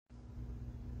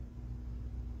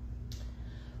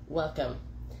Welcome.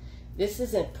 This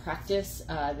is a practice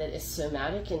that is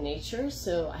somatic in nature,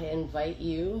 so I invite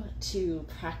you to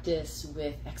practice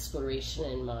with exploration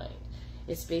in mind.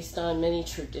 It's based on many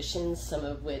traditions, some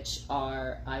of which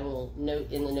are, I will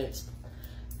note in the notes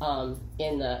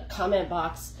in the comment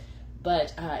box,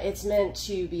 but it's meant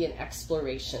to be an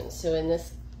exploration. So in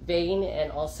this vein,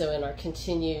 and also in our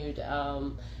continued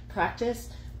practice,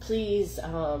 please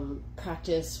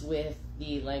practice with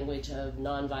the language of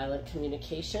nonviolent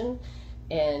communication,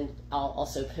 and I'll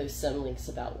also post some links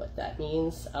about what that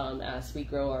means as we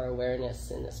grow our awareness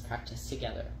in this practice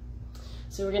together.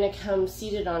 So we're going to come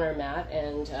seated on our mat,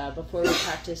 and before we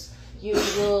practice, you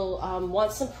will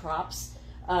want some props.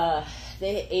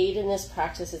 They aid in this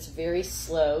practice. It's very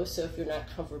slow, so if you're not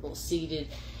comfortable seated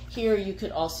here, you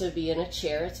could also be in a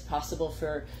chair. It's possible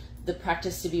for the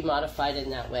practice to be modified in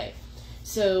that way.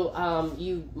 So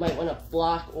you might want a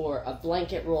block or a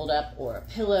blanket rolled up or a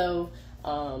pillow,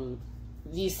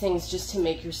 these things just to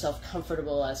make yourself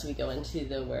comfortable as we go into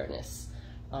the awareness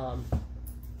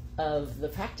of the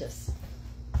practice.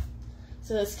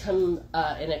 So let's come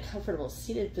in a comfortable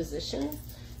seated position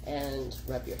and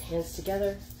rub your hands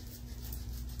together.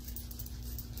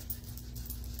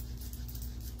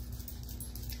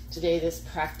 Today this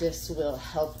practice will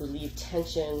help relieve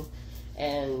tension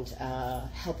and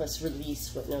help us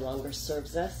release what no longer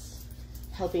serves us,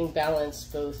 helping balance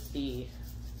both the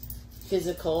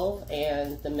physical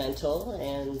and the mental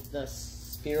and the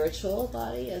spiritual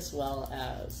body, as well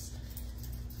as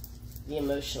the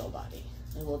emotional body.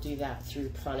 And we'll do that through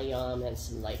pranayama and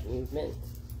some light movement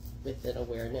with an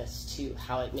awareness to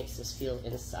how it makes us feel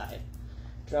inside.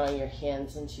 Drawing your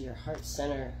hands into your heart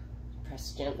center,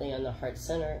 press gently on the heart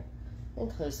center,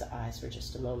 and close the eyes for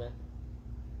just a moment.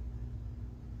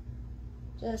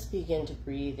 Just begin to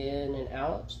breathe in and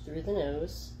out through the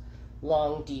nose,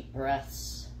 long, deep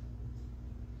breaths.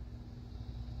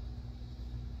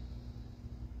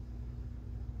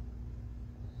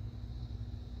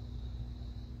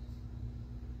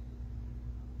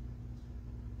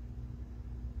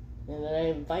 And then I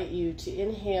invite you to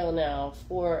inhale now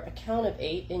for a count of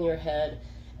 8 in your head,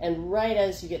 and right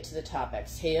as you get to the top,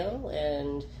 exhale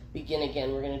and begin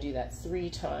again. We're going to do that 3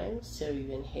 times. So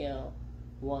you inhale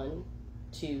 1,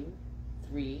 2,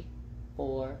 3,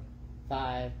 4,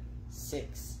 5,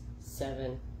 6,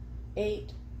 7,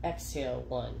 8. Exhale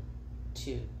 1,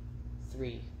 2,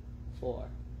 3, 4,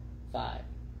 5,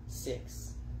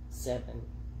 6, 7,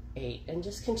 8. And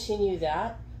just continue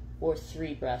that for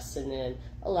 3 breaths, and then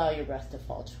allow your breath to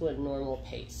fall to a normal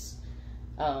pace.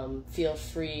 Feel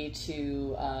free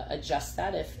to adjust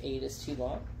that if 8 is too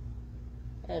long.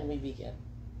 And we begin.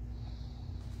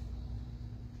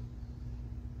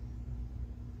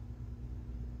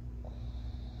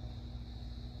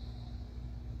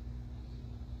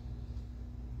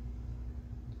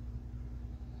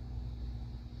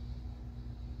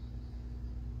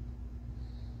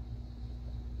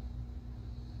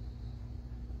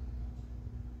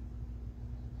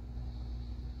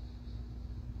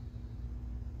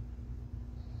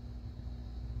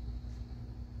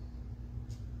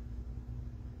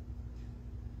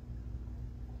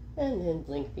 And then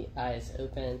blink the eyes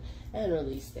open and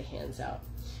release the hands out.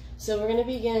 So we're going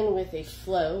to begin with a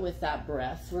flow with that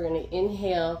breath. We're going to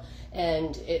inhale,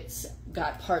 and it's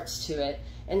got parts to it.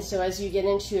 And so as you get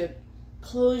into it,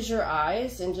 close your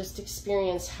eyes and just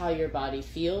experience how your body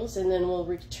feels, and then we'll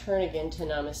return again to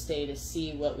Namaste to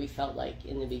see what we felt like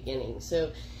in the beginning.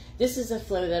 So this is a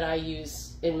flow that I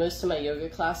use in most of my yoga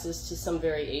classes to some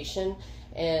variation,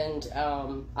 and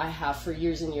I have for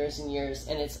years and years and years,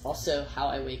 and it's also how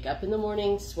I wake up in the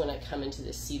mornings when I come into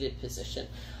this seated position,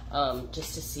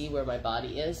 just to see where my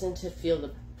body is and to feel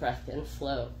the breath and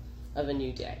flow of a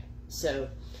new day. So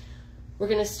we're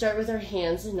going to start with our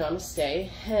hands in Namaste,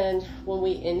 and when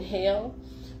we inhale,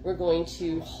 we're going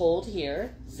to hold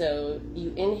here. So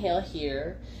you inhale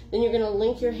here, then you're going to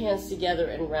link your hands together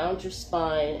and round your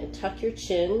spine and tuck your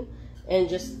chin, and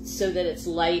just so that it's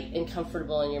light and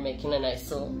comfortable, and you're making a nice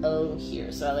little O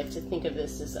here. So I like to think of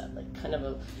this as a, like kind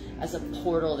of as a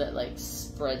portal that like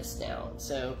spreads down.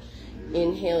 So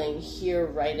inhaling here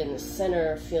right in the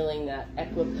center, feeling that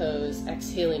equipose,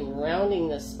 exhaling, rounding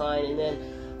the spine, and then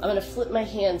I'm going to flip my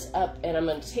hands up and I'm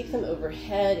going to take them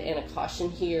overhead, and a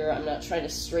caution here, I'm not trying to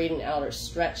straighten out or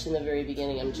stretch in the very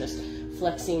beginning. I'm just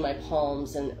flexing my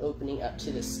palms and opening up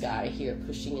to the sky here,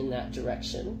 pushing in that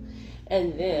direction.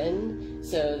 And then,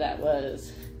 so that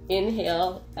was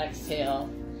inhale, exhale,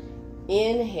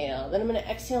 inhale. Then I'm going to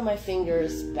exhale my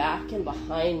fingers back and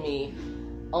behind me,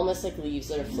 almost like leaves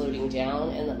that are floating down,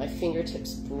 and let my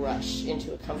fingertips brush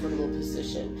into a comfortable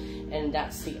position. And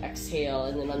that's the exhale.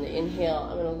 And then on the inhale,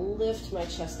 I'm going to lift my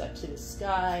chest up to the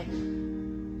sky.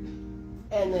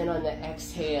 And then on the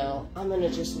exhale, I'm going to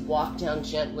just walk down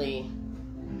gently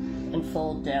and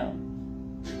fold down.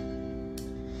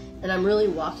 And I'm really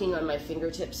walking on my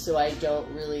fingertips so I don't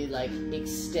really like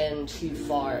extend too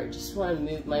far. Just want to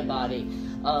move my body.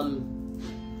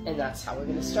 And that's how we're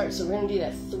going to start. So we're going to do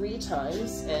that 3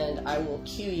 times, and I will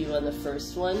cue you on the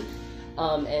first one,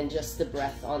 and just the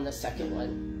breath on the second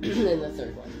one, and the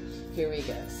third one. Here we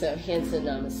go. So hands in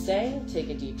namaste. Take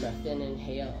a deep breath in,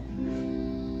 inhale.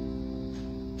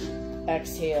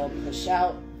 Exhale, push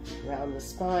out, round the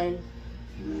spine.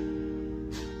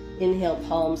 Inhale,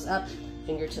 palms up,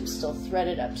 fingertips still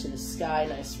threaded up to the sky,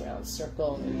 nice round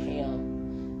circle. Inhale.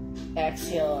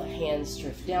 Exhale, hands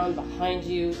drift down behind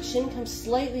you. Chin comes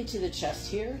slightly to the chest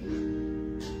here.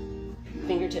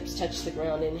 Fingertips touch the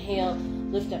ground. Inhale,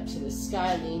 lift up to the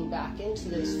sky, lean back into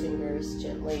those fingers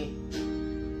gently.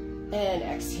 And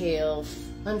exhale,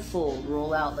 unfold,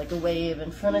 roll out like a wave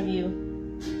in front of you.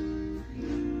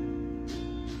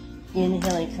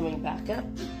 Inhaling, coming back up.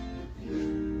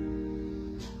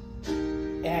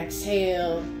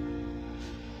 Exhale.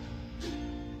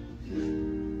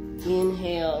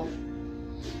 Inhale.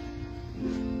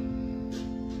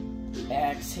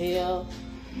 Exhale.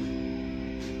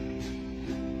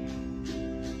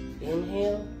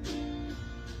 Inhale.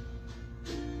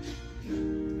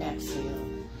 Exhale.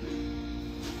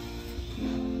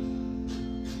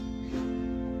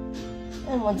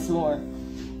 And once more,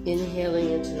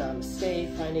 inhaling into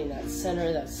namaste, finding that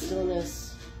center, that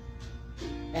stillness.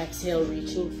 Exhale,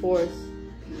 reaching forth,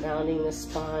 rounding the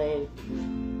spine.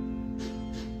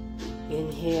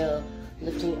 Inhale,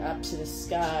 lifting up to the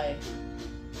sky.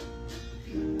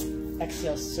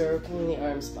 Exhale, circling the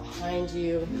arms behind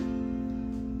you.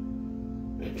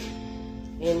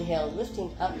 Inhale,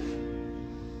 lifting up.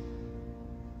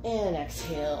 And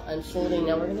exhale, unfolding.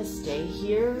 Now we're going to stay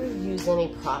here. Use any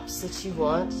props that you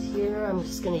want here. I'm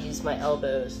just going to use my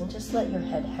elbows and just let your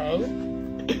head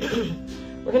hang.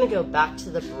 We're going to go back to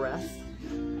the breath.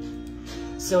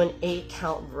 So an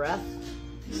 8-count breath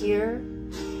here.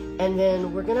 And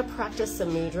then we're going to practice a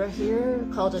mudra here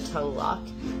called a tongue lock.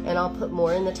 And I'll put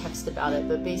more in the text about it.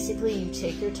 But basically you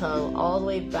take your tongue all the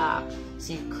way back.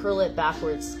 So you curl it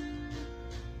backwards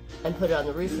and put it on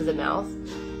the roof of the mouth.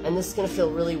 And this is going to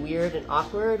feel really weird and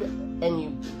awkward. And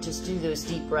you just do those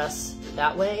deep breaths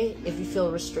that way. If you feel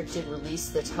restricted, release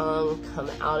the tongue, come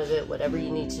out of it, whatever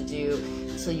you need to do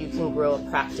so you can grow a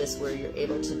practice where you're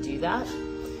able to do that.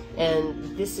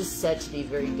 And this is said to be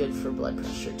very good for blood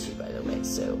pressure too, by the way.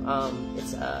 So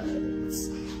it's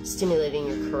stimulating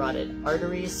your carotid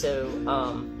arteries. So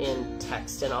in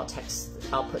text, and I'll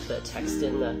put the text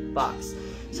in the box.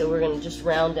 So we're going to just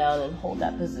round down and hold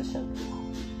that position.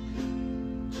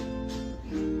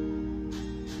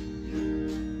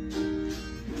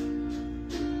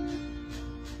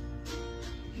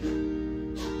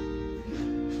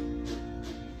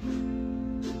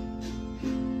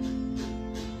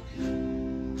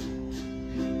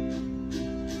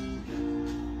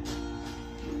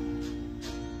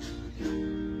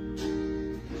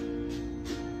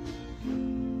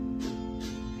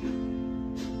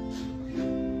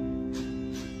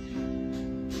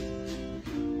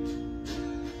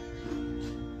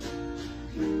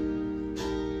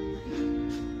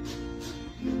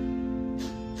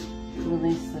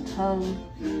 Release the tongue.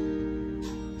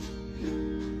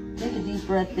 Take a deep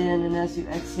breath in, and as you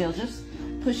exhale, just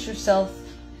push yourself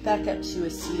back up to a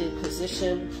seated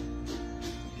position.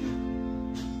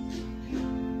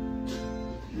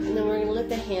 And then we're going to let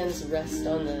the hands rest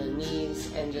on the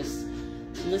knees and just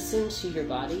listen to your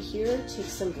body here. Take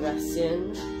some breaths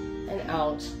in and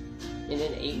out in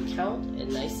an 8 count,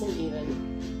 and nice and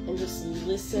even. And just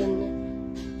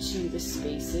listen to the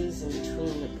spaces in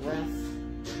between the breath.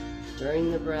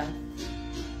 During the breath,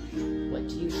 what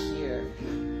do you hear?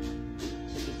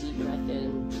 Take a deep breath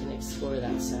in and explore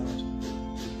that sound.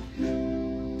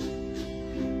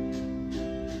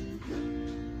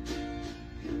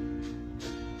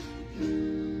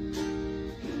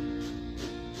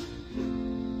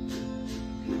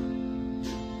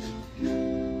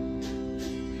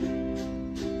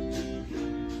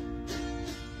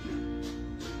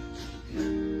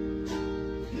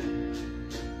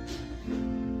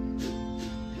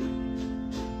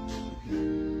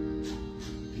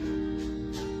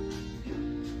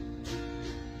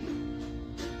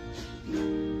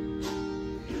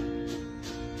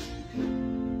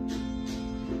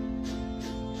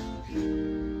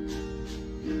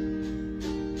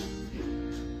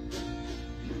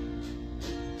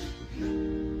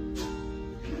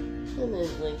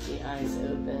 blink the eyes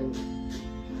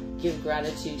open. Give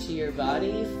gratitude to your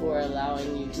body for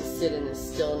allowing you to sit in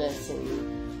this stillness,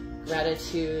 and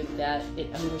gratitude that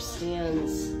it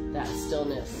understands that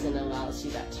stillness and allows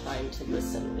you that time to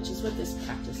listen, which is what this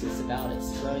practice is about.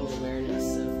 It's growing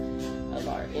awareness of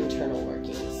our internal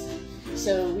workings.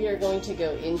 So we are going to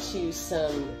go into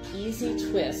some easy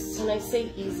twists, and I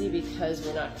say easy because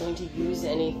we're not going to use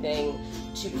anything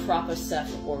to prop us up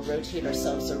or rotate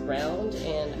ourselves around,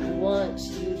 and I want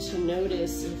you to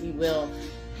notice, if you will,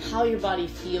 how your body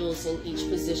feels in each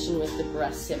position with the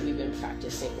breaths that we've been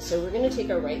practicing. So we're going to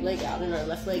take our right leg out and our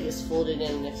left leg is folded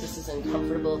in, and if this is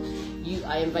uncomfortable,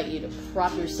 I invite you to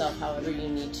prop yourself however you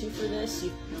need to for this.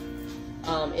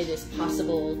 It is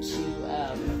possible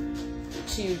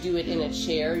to do it in a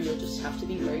chair. You'll just have to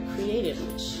be very creative,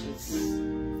 which is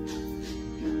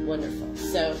wonderful.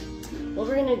 So what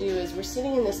we're going to do is we're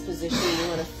sitting in this position. We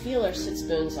want to feel our sits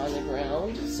bones on the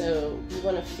ground. So we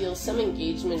want to feel some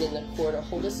engagement in the core to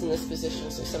hold us in this position.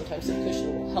 So sometimes a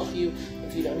cushion will help you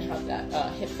if you don't have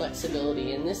that hip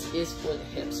flexibility. And this is for the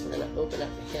hips. We're going to open up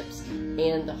the hips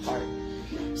and the heart.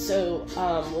 So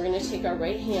we're going to take our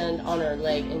right hand on our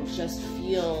leg and just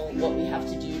feel what we have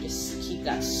to do to keep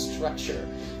that structure.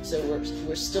 So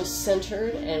we're still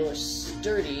centered and we're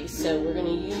sturdy. So we're going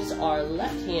to use our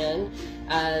left hand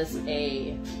as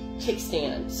a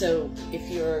kickstand. So if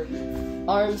your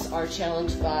arms are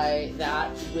challenged by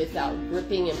that without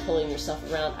gripping and pulling yourself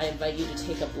around, I invite you to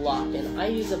take a block. And I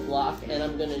use a block, and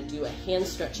I'm going to do a hand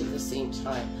stretch at the same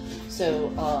time.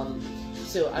 So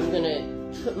I'm going to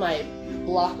put my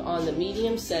block on the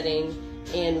medium setting,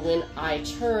 and when I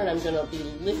turn, I'm going to be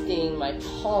lifting my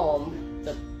palm,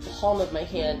 the palm of my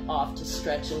hand off to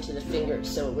stretch into the fingers,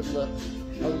 so it would look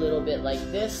a little bit like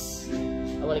this.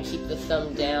 I want to keep the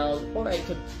thumb down, or I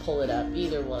could pull it up,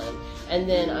 either one. And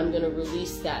then I'm going to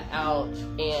release that out,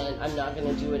 and I'm not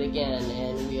going to do it again,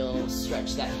 and we'll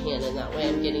stretch that hand, and that way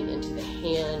I'm getting into the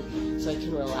hand so I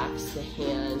can relax the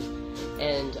hand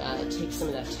and take some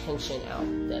of that tension out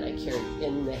that I carry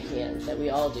in the hand, that we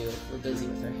all do if we're busy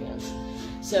with our hands.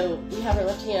 So we have our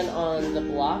left hand on the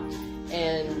block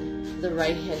and the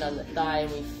right hand on the thigh,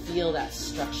 and we feel that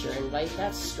structure. Invite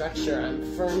that structure. I'm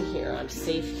firm here. I'm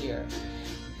safe here.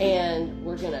 And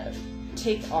we're going to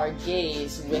take our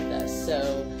gaze with us.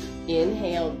 So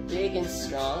inhale, big and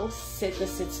strong. Sit the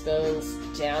sits bones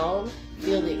down.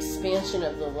 Feel the expansion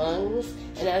of the lungs.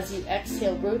 And as you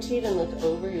exhale, rotate and look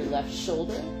over your left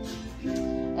shoulder.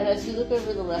 And as you look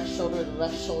over the left shoulder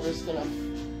is going to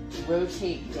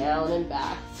rotate down and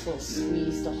back. It's going to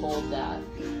squeeze to hold that.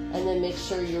 And then make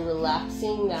sure you're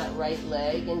relaxing that right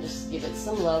leg and just give it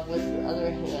some love with your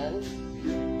other hand.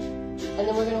 And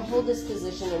then we're going to hold this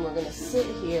position, and we're going to sit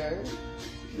here,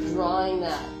 drawing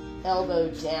that elbow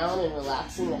down and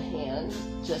relaxing the hand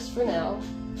just for now.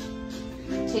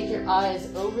 Take your eyes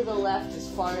over the left as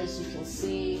far as you can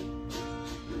see,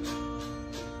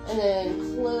 and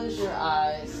then close your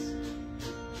eyes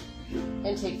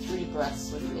and take 3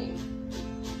 breaths with me.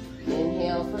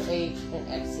 Inhale for 8 and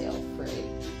exhale for 8.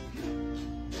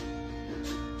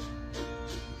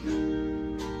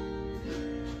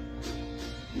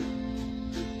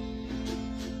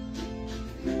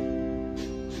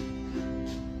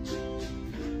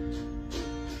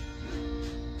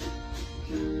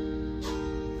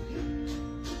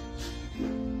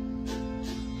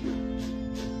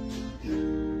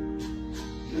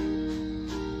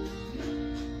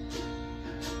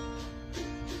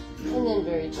 And then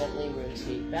very gently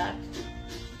rotate back.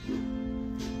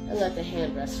 And let the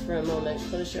hand rest for a moment.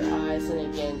 Close your eyes,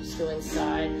 and again, just go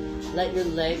inside. Let your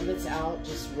leg that's out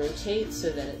just rotate so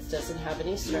that it doesn't have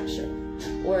any structure.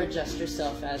 Or adjust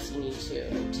yourself as you need to.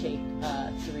 And take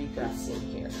 3 breaths in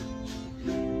here.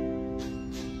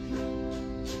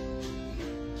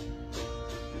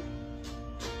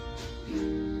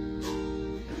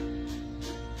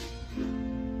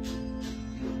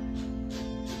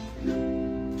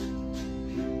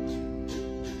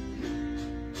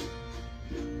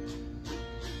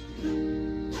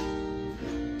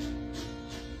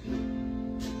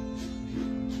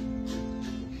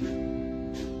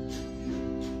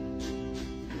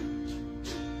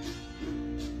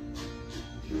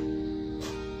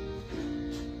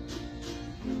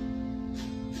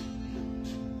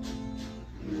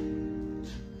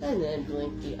 And then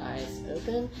blink the eyes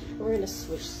open. And we're going to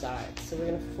switch sides. So we're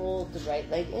going to fold the right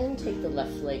leg in, take the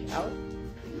left leg out.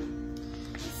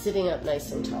 Sitting up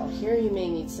nice and tall. Here you may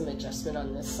need some adjustment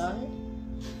on this side.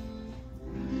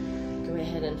 Go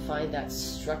ahead and find that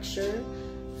structure.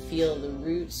 Feel the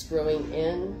roots growing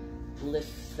in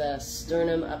lift the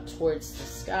sternum up towards the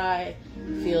sky.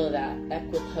 Feel that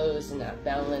equipoise and that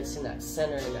balance and that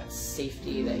center and that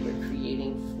safety that you're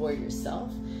creating for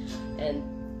yourself. And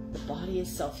the body is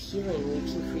self-healing.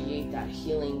 We can create that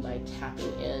healing by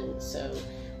tapping in. So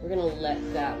we're going to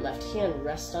let that left hand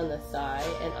rest on the thigh.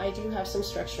 And I do have some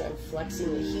structure. I'm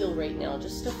flexing the heel right now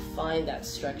just to find that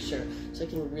structure so I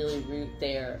can really root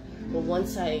there. But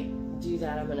once I do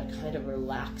that, I'm going to kind of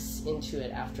relax into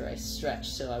it after I stretch.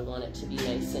 So I want it to be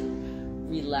nice and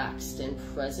relaxed and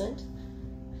present.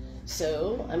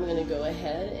 So I'm going to go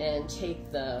ahead and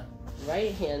take the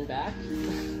right hand back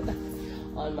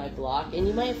on my block, and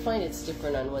you might find it's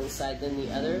different on one side than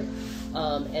the other.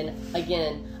 And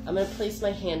again, I'm going to place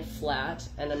my hand flat,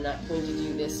 and I'm not going to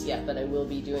do this yet, but I will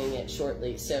be doing it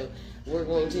shortly. So we're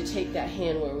going to take that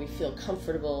hand where we feel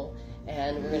comfortable,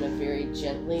 and we're going to very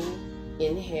gently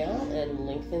inhale and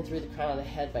lengthen through the crown of the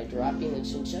head by dropping the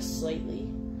chin just slightly,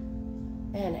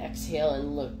 and exhale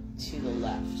and look to the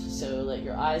left. So let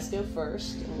your eyes go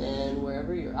first, and then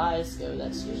wherever your eyes go,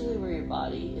 that's usually where your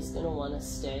body is going to want to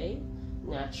stay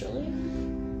naturally.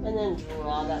 And then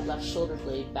draw that left shoulder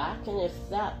blade back, and if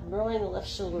that drawing the left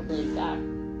shoulder blade back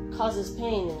causes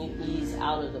pain, then you ease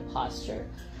out of the posture.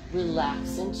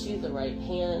 Relax into the right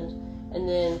hand, and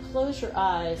then close your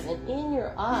eyes, and in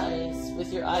your eyes,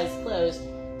 with your eyes closed,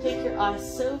 take your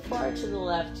eyes so far to the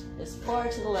left, as far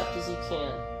to the left as you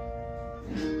can.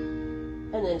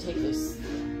 And then take those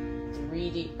 3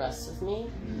 deep breaths with me,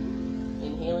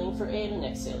 inhaling for 8 and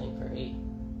exhaling for 8.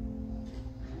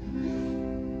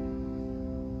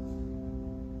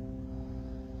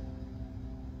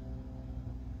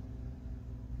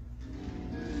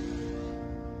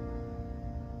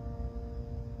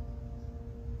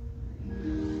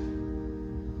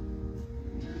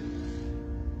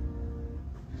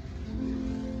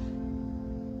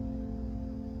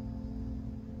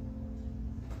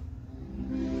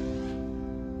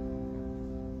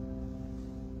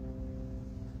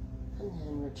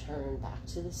 Return back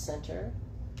to the center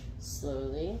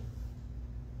slowly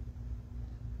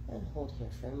and hold here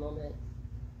for a moment.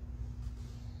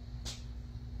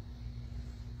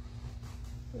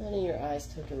 Letting your eyes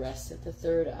come to rest at the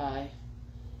third eye.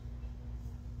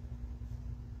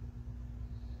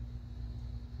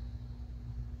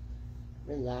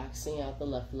 Relaxing out the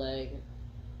left leg.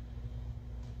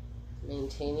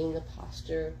 Maintaining the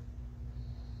posture.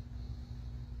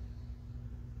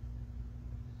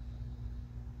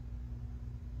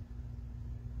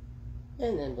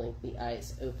 And then blink the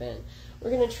eyes open. We're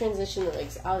going to transition the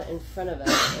legs out in front of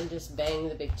us and just bang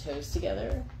the big toes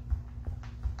together.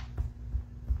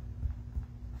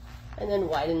 And then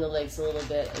widen the legs a little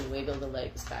bit and wiggle the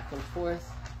legs back and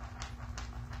forth.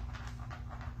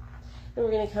 And we're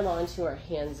going to come on to our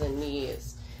hands and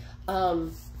knees.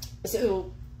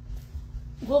 So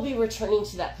we'll be returning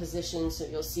to that position, so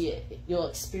you'll see it, you'll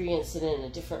experience it in a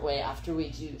different way after we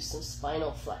do some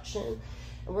spinal flexion.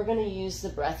 And we're going to use the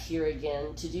breath here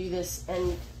again to do this,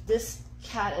 and this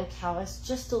cat and cow is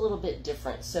just a little bit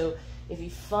different. So if you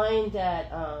find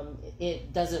that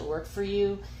it doesn't work for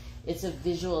you, it's a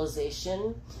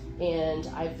visualization, and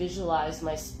I visualize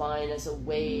my spine as a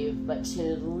wave, but to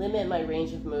limit my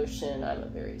range of motion, I'm a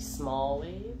very small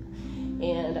wave.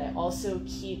 And I also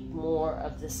keep more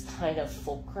of this kind of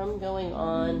fulcrum going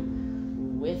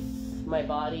on with my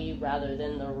body rather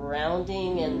than the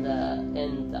rounding and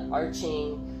the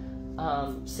arching.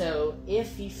 So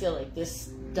if you feel like this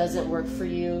doesn't work for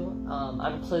you,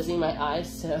 I'm closing my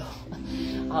eyes, so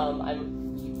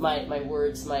my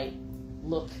words might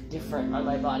look different on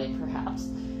my body perhaps.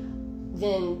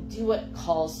 Then do what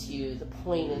calls to you. The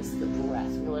point is the breath.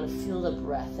 We want to feel the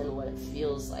breath and what it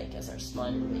feels like as our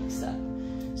spine wakes up.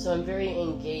 So I'm very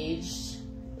engaged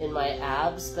in my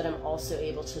abs, but I'm also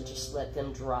able to just let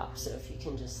them drop. So if you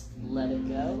can just let it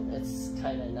go, it's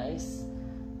kind of nice.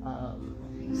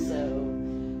 So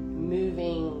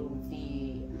moving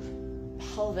the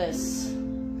pelvis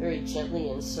very gently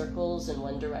in circles in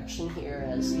one direction here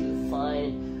as you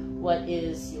find what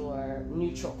is your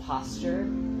neutral posture,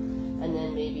 and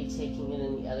then maybe taking it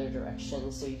in the other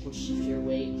direction so you can shift your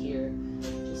weight here,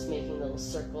 just making little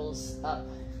circles up,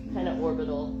 kind of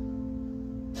orbital,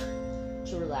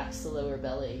 to relax the lower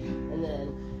belly. And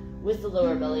then with the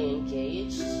lower belly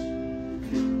engaged,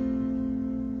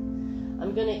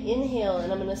 I'm going to inhale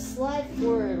and I'm going to slide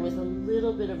forward with a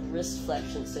little bit of wrist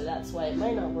flexion. So that's why it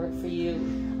might not work for you.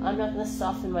 I'm not going to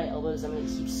soften my elbows. I'm going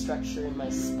to keep structure in my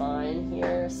spine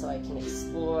here so I can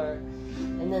explore.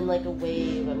 And then like a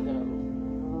wave, I'm going to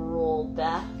roll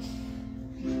back.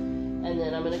 And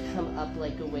then I'm going to come up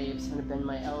like a wave. So I'm going to bend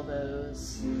my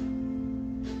elbows.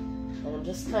 And I'm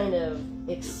just kind of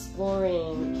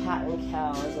exploring cat and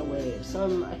cow as a wave. So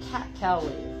I'm a cat-cow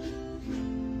wave.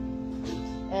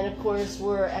 And of course,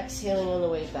 we're exhaling on the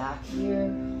way back here.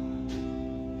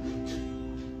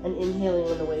 And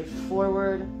inhaling on the way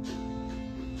forward.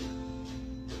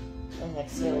 And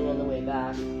exhaling on the way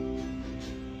back.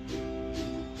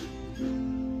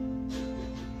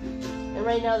 And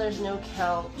right now there's no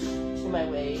count to my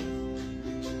wave.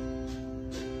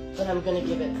 But I'm going to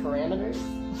give it parameters.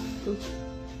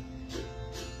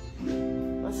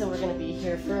 So we're going to be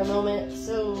here for a moment.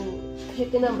 So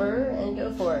pick a number and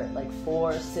go for it. Like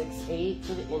 4, 6, 8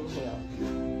 for the inhale.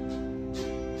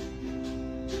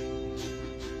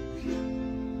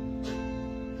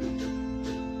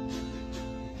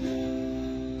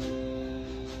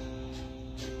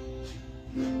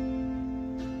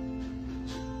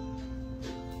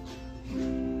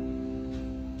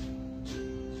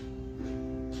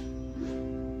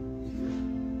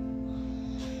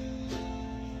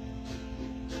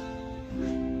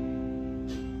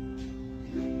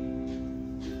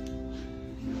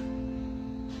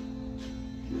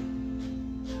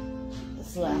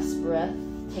 Last breath,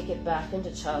 take it back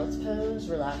into child's pose,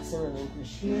 relax and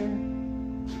relinquish here.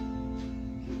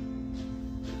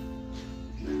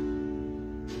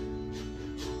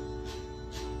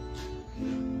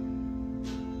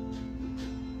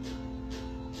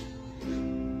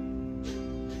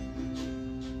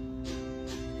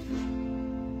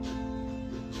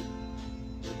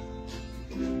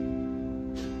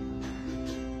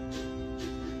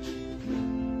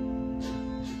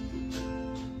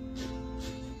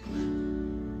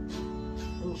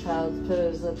 Child's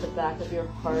pose, let the back of your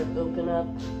heart open up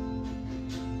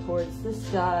towards the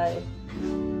sky.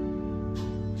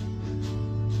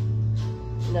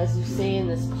 And as you say in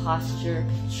this posture,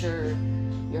 picture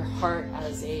your heart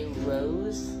as a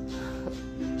rose.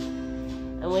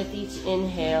 And with each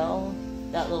inhale,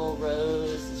 that little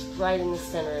rose is right in the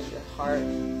center of your heart.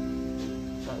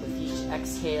 But with each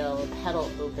exhale, a petal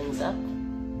opens up.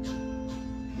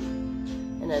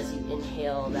 And as you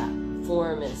inhale, that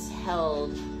form is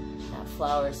held, that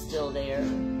flower is still there,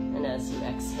 and as you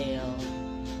exhale,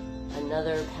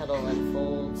 another petal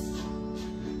unfolds.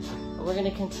 And we're going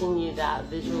to continue that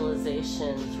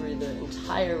visualization through the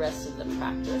entire rest of the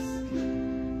practice,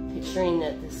 picturing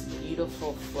that this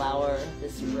beautiful flower,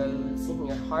 this rose in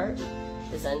your heart,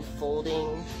 is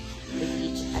unfolding with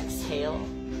each exhale.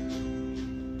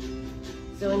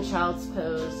 So in child's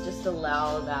pose, just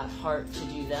allow that heart to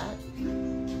do that.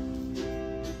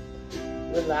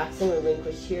 Relax and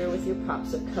relinquish here with your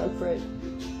props of comfort.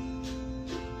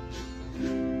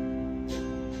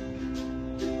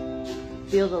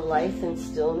 Feel the life and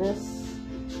stillness,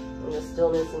 and the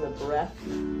stillness in the breath.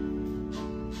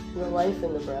 The life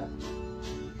in the breath.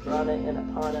 Prana and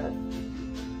Apana.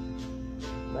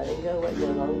 Letting go what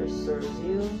no longer serves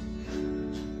you.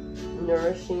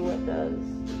 Nourishing what does.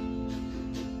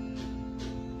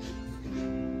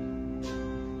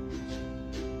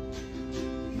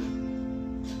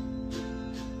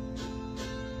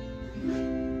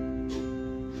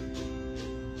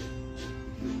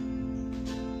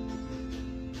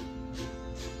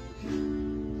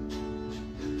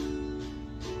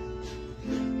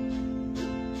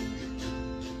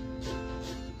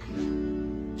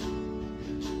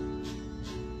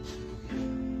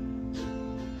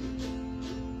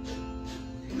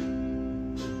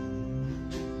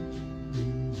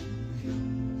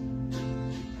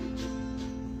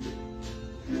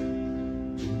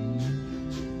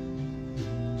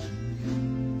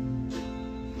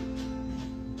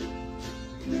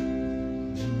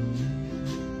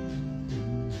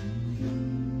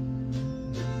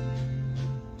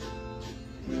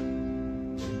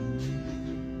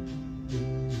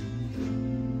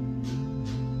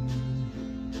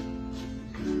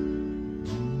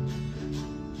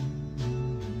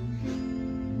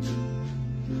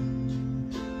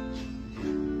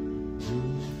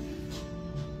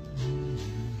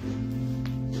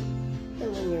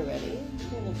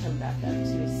 Come back up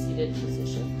to a seated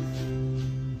position.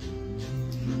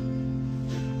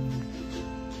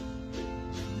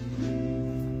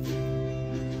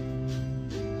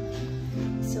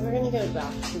 So we're going to go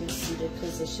back to the seated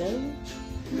position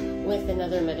with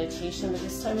another meditation, but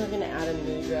this time we're going to add a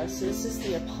mudra. So this is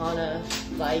the Apana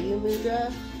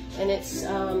Mudra, and it's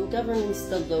governs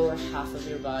the lower half of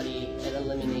your body and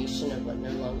elimination of what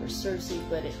no longer serves you,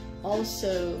 but it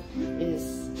also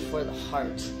is for the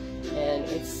heart. And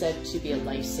it's said to be a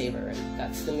lifesaver.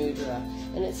 That's the mudra.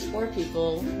 And it's for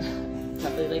people,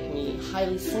 probably like me,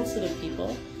 highly sensitive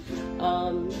people,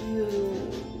 who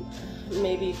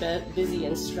maybe busy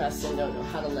and stressed and don't know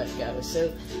how to let go.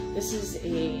 So this is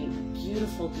a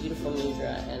beautiful, beautiful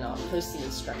mudra, and I'll post the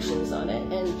instructions on it.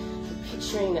 And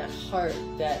picturing that heart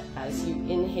that as you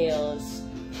inhale is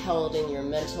held in your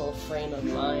mental frame of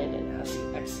mind, and as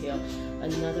you exhale,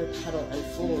 another petal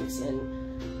unfolds, and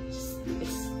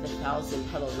it's the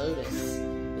 1,000-petal lotus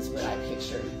is what I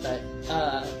pictured. But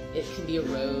it could be a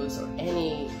rose or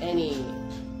any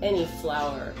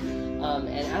flower. And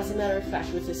as a matter of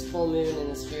fact, with this full moon and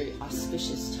this very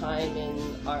auspicious time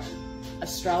in our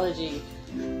astrology,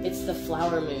 it's the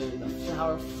flower moon, the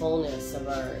flower fullness of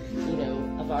our,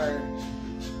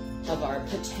 of our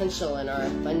potential and our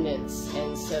abundance.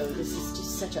 And so this is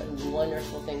just such a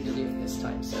wonderful thing to do at this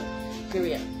time. So here we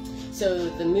go. So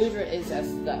the mudra is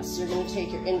as thus. You're going to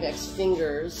take your index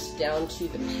fingers down to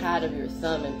the pad of your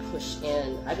thumb and push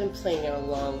in. I've been playing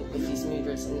along with these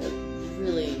mudras, and they're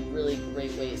really, really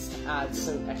great ways to add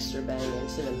some extra bang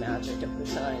into the magic of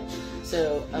the time.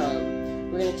 So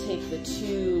we're going to take the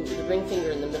ring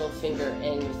finger and the middle finger,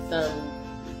 and your thumb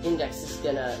index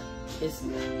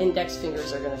index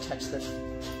fingers are going to touch the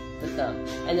thumb,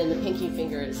 and then the pinky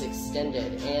finger is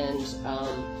extended. And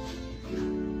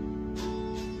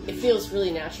it feels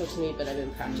really natural to me, but I've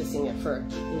been practicing it for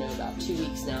about 2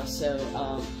 weeks now. So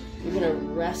you're going to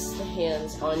rest the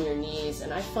hands on your knees,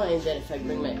 and I find that if I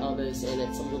bring my elbows in,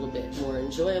 it's a little bit more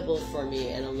enjoyable for me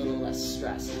and a little less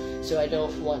stress. So I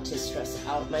don't want to stress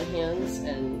out my hands,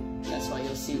 and that's why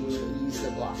you'll see we use the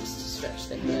blocks to stretch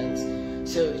the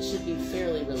hands. So it should be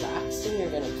fairly relaxed, and you're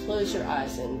going to close your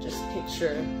eyes and just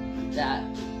picture that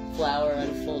flower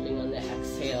unfolding on the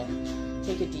exhale.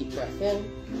 Take a deep breath in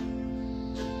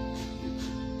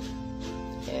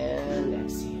and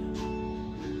exhale.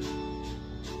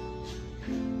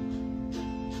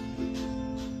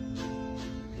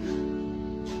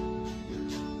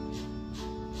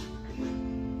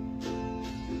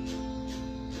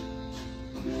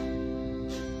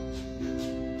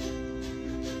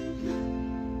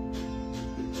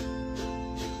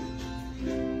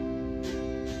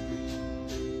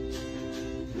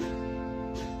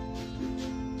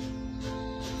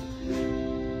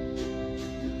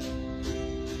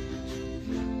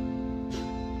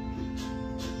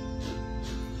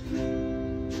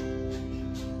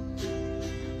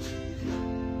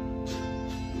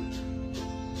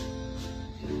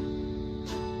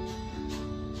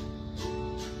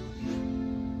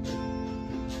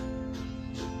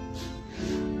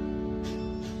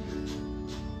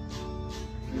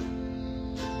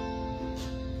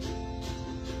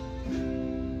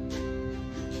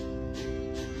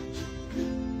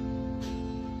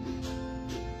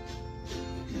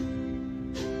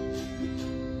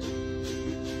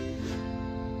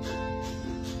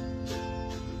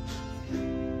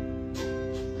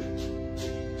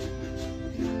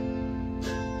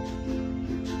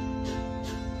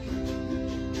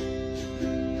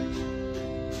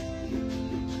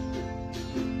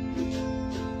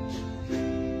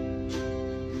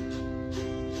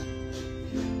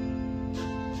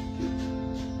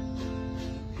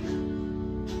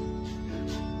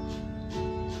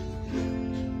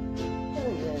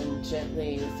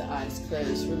 Gently, with the eyes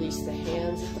closed, release the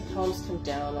hands as the palms come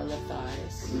down on the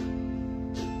thighs.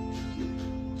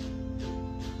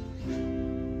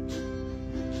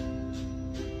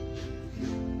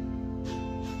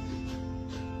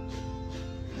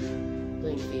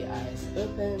 Blink the eyes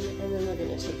open, and then we're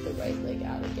going to take the right leg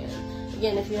out again.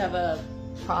 Again, if you have a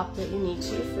prop that you need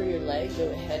to for your leg, go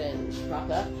ahead and prop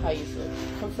up how you feel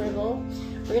comfortable.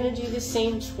 We're going to do the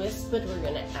same twist, but we're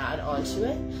going to add onto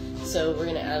it. So we're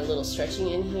going to add a little stretching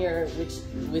in here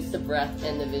with the breath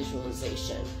and the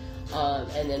visualization.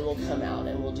 And then we'll come out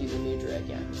and we'll do the mudra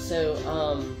again. So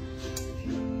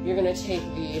you're going to take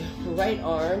the right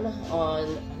arm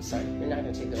on, I'm sorry, you're not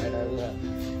going to take the right arm,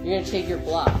 you're going to take your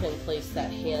block and place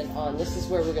that hand on. This is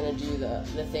where we're going to do the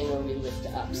thing where we lift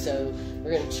up. So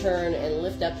we're going to turn and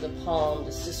lift up the palm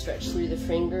just to stretch through the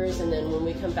fingers, and then when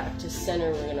we come back to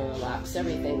center, we're going to relax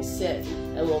everything, sit,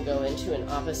 and we'll go into an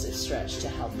opposite stretch to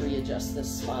help readjust the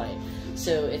spine.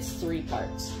 So it's 3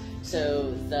 parts.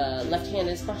 So the left hand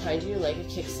is behind you like a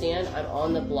kickstand. I'm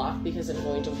on the block because I'm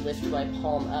going to lift my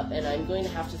palm up, and I'm going to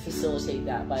have to facilitate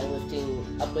that by lifting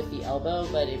up with the elbow,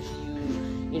 but if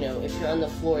if you're on the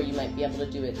floor, you might be able to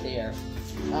do it there.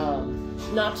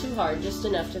 Not too hard, just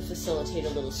enough to facilitate a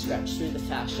little stretch through the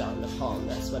fascia on the palm.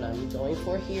 That's what I'm going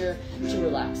for here, to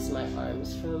relax my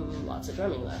arms from lots of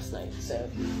drumming last night. So,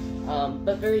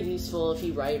 but very useful if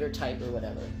you write or type or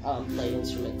whatever, play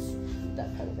instruments, that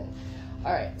kind of thing.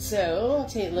 All right, so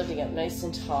lifting up nice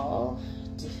and tall,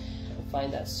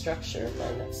 find that structure,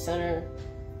 find that center,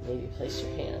 maybe place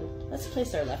your hand. Let's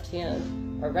place our left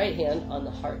hand, our right hand on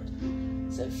the heart.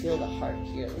 So feel the heart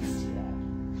here. Let's do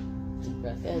that. Deep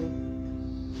breath in.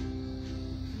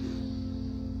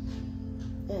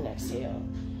 And exhale.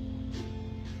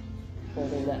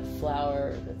 Holding that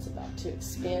flower that's about to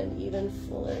expand even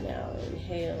fuller now.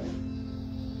 Inhale.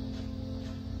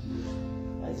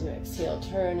 As you exhale,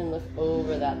 turn and look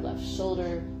over that left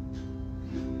shoulder.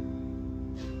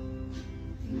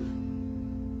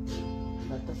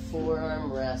 Let the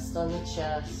forearm rest on the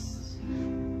chest.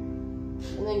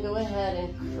 And then go ahead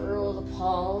and curl the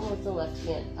palm with the left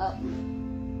hand up.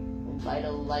 Invite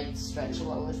a light stretch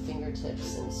along the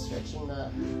fingertips and stretching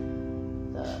the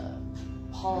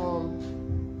palm.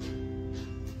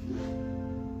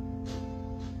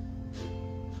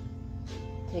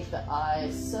 Take the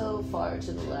eyes so far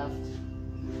to the left.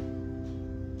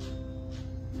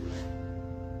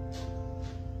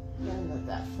 And let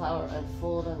that flower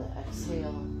unfold on the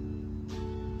exhale.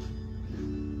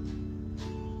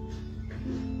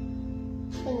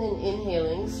 And then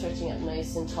inhaling, stretching up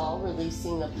nice and tall,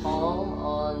 releasing the palm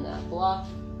on that block.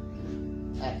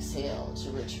 Exhale to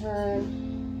return.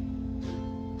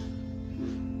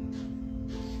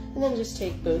 And then just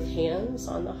take both hands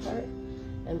on the heart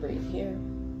and breathe here.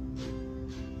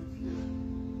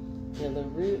 Feel the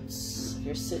roots of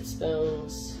your sits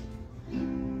bones,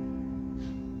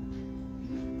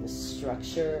 the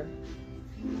structure.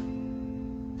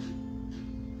 Can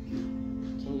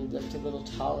you lift a little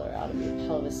taller out of your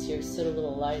pelvis here, sit a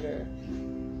little lighter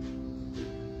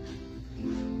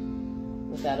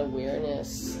with that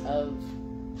awareness of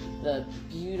the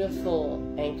beautiful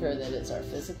anchor that is our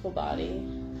physical body.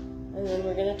 And then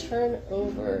we're going to turn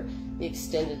over the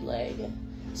extended leg.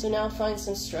 So now find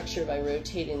some structure by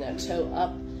rotating that toe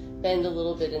up, bend a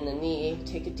little bit in the knee,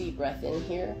 take a deep breath in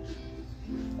here,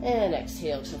 and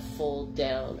exhale to fold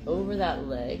down over that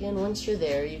leg. And once you're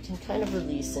there, you can kind of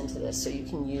release into this so you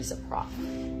can use a prop.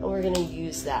 And we're going to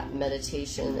use that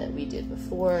meditation that we did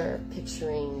before,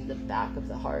 picturing the back of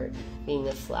the heart being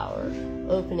the flower,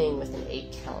 opening with an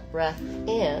 8-count breath.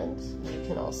 And you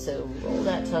can also roll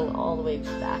that tongue all the way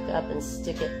back up and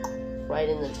stick it right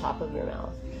in the top of your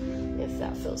mouth, if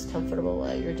that feels comfortable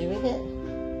while you're doing it.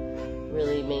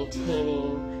 Really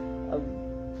maintaining a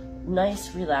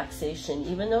nice relaxation,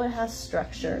 even though it has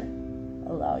structure.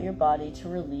 Allow your body to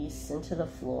release into the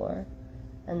floor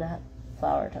and that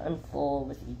flower to unfold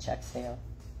with each exhale.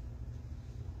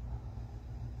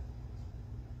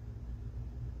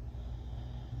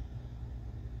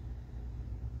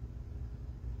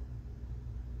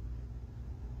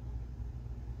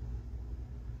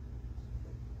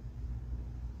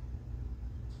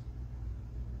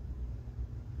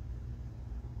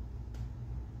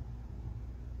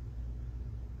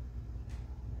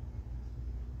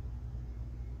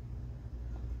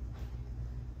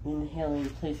 Inhaling,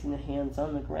 placing the hands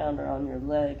on the ground or on your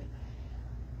leg.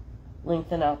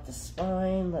 Lengthen out the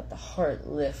spine, let the heart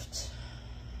lift.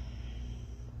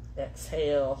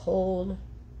 Exhale, hold.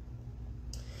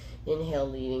 Inhale,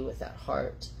 leading with that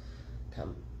heart.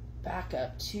 Come back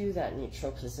up to that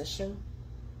neutral position.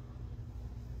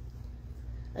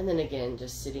 And then again,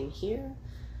 just sitting here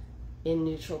in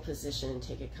neutral position, and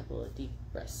take a couple of deep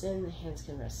breaths in. The hands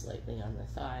can rest lightly on the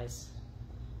thighs.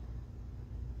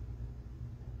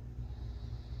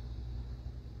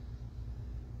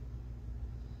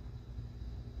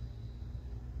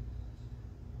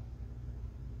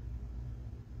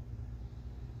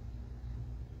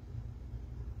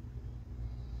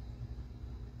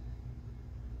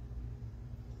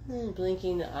 And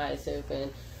blinking the eyes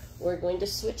open, we're going to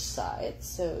switch sides,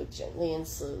 so gently and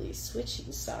slowly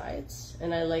switching sides.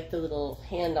 And I like the little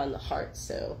hand on the heart,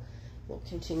 so we'll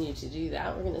continue to do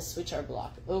that. We're going to switch our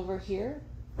block over here.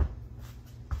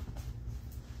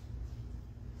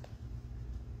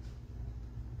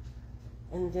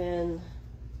 And then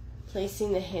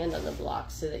placing the hand on the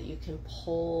block so that you can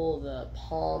pull the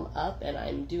palm up, and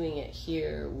I'm doing it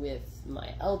here with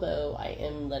my elbow. I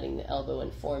am letting the elbow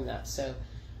inform that, so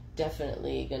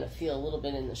definitely going to feel a little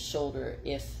bit in the shoulder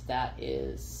if that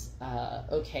is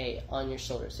okay on your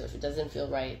shoulder. So if it doesn't feel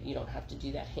right, you don't have to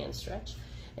do that hand stretch.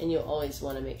 And you always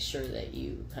want to make sure that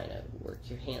you kind of work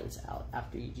your hands out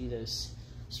after you do those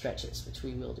stretches, which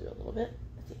we will do a little bit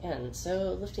at the end.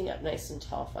 So lifting up nice and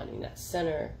tall, finding that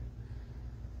center,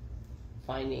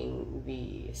 finding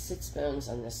the sits bones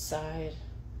on this side,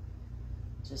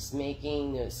 just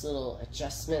making those little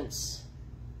adjustments,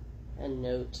 and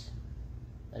note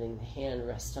letting the hand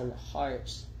rest on the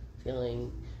heart,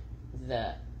 feeling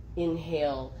the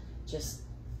inhale just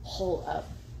pull up.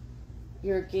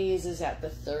 Your gaze is at the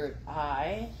third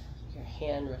eye. your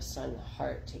hand rests on the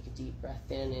heart. Take a deep breath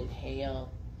in,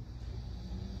 inhale.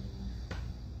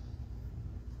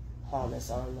 Palm is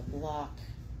on the block.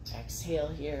 Exhale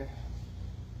here.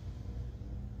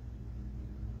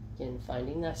 Again,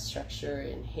 finding that structure.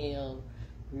 Inhale,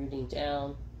 rooting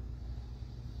down.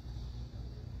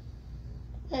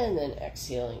 And then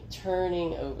exhaling,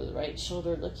 turning over the right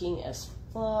shoulder, looking as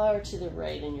far to the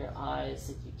right in your eyes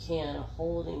if you can,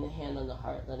 holding the hand on the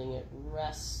heart, letting it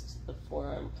rest, the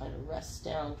forearm kind of rest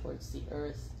down towards the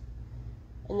earth.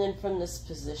 And then from this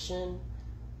position,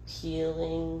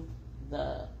 peeling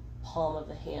the palm of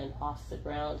the hand off the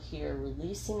ground here,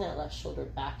 releasing that left shoulder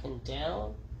back and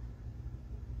down.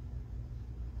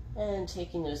 And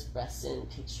taking those breaths in,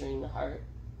 picturing the heart.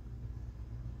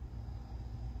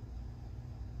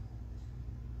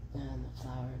 And the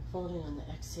flower unfolding on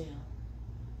the exhale.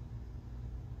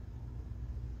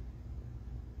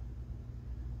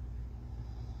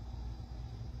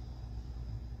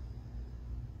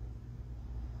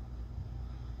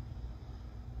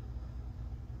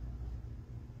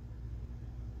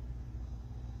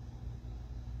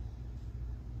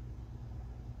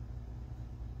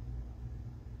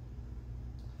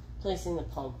 Placing the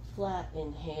palm flat,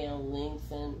 inhale,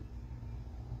 lengthen,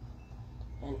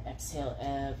 and exhale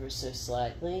ever so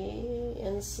slightly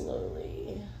and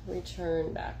slowly.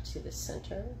 Return back to the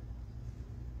center.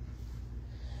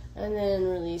 And then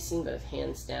releasing both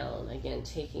hands down. Again,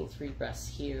 taking 3 breaths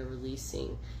here,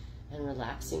 releasing and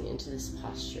relaxing into this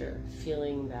posture,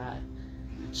 feeling that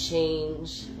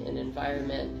change in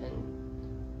environment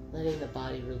and letting the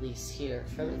body release here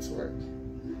from its work.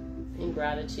 In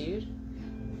gratitude.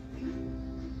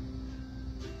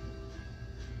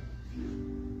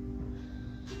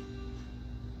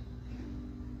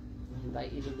 I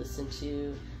invite you to listen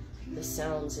to the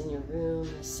sounds in your room,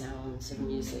 the sounds of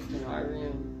music in our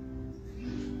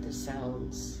room, the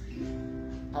sounds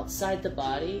outside the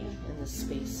body and the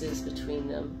spaces between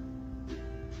them.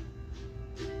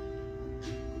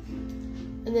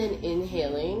 And then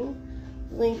inhaling,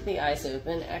 blink the eyes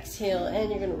open, exhale, and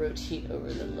you're going to rotate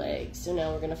over the legs. So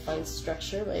now we're going to find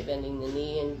structure by bending the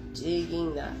knee and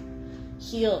digging that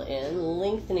heel in,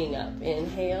 lengthening up.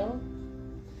 Inhale.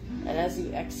 And as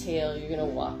you exhale, you're going to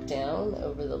walk down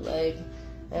over the leg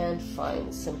and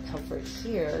find some comfort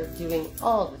here, doing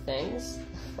all the things.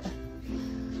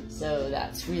 So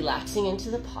that's relaxing into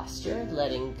the posture,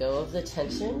 letting go of the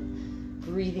tension,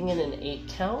 breathing in an 8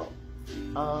 count,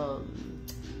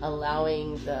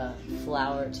 allowing the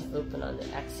flower to open on the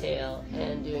exhale,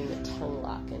 and doing the tongue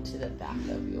lock into the back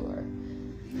of your,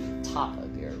 top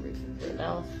of your roof of your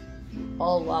mouth,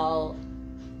 all while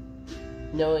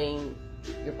knowing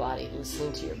your body,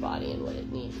 listening to your body and what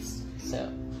it needs. So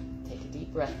take a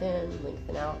deep breath in,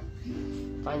 lengthen out,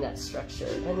 find that structure,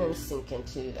 and then sink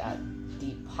into that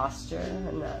deep posture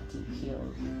and that deep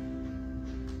healing.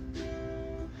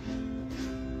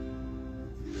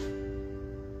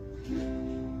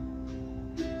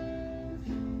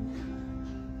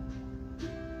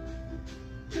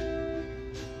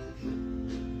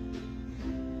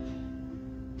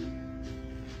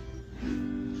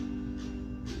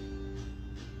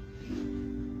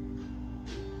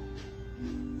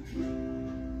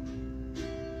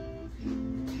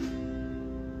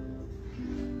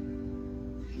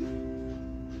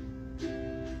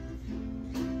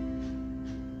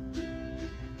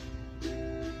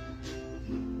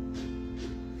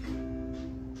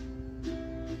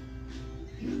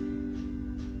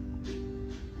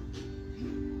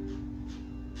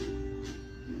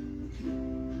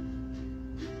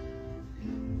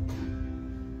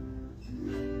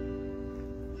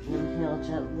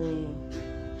 Gently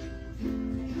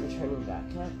returning back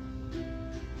up.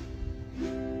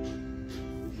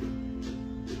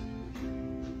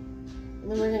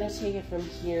 And then we're going to take it from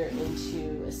here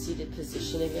into a seated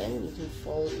position again. You can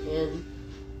fold in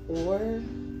or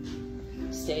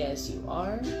stay as you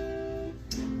are.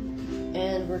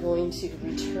 And we're going to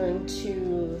return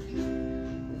to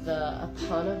the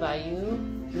Apan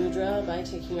Mudra by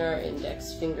taking our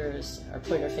index fingers, our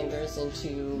pointer fingers,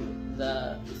 into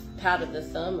the pad of the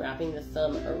thumb, wrapping the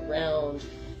thumb around,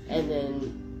 and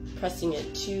then pressing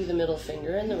it to the middle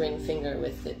finger and the ring finger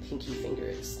with the pinky finger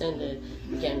extended.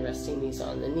 Again, resting these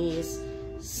on the knees.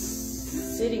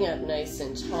 Sitting up nice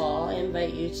and tall, I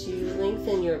invite you to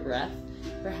lengthen your breath,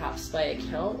 perhaps by a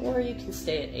count, or you can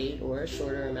stay at 8 or a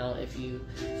shorter amount if you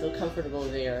feel comfortable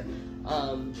there.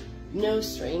 No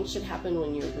strain should happen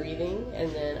when you're breathing.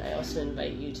 And then I also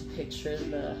invite you to picture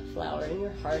the flower in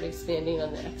your heart expanding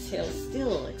on the exhale,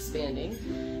 still expanding,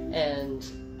 and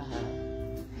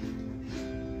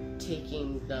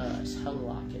taking the tongue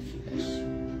lock if you wish.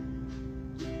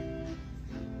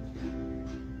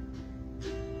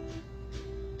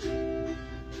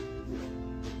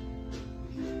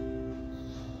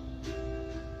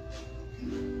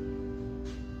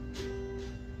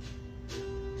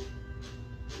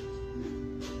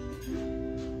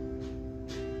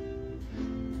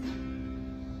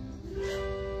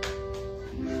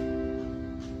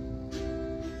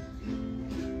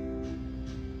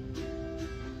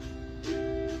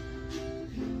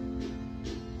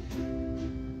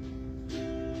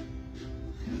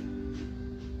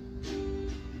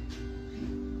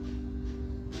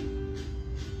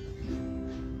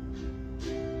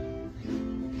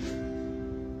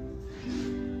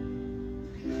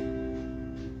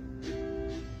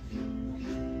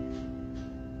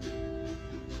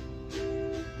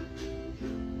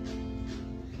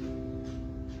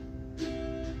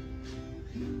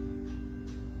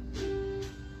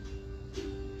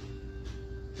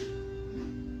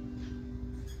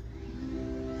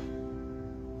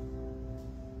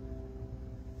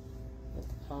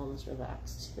 palms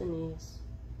relax to the knees.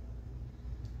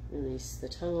 Release the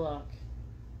tongue lock.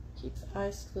 Keep the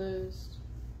eyes closed.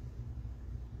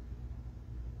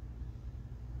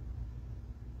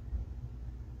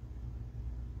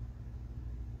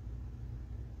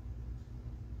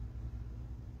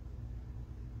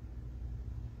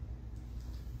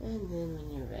 And then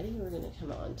when you're ready, we're going to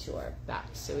come on to our back.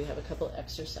 So we have a couple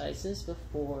exercises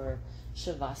before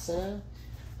Shavasana.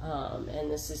 And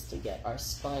this is to get our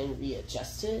spine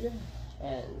readjusted.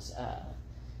 And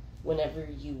whenever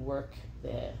you work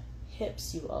the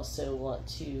hips, you also want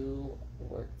to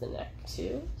work the neck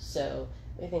too. So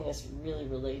everything is really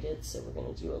related. So we're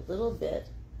going to do a little bit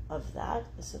of that.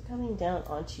 So coming down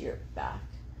onto your back,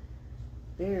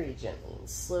 very gently and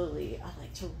slowly. I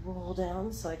like to roll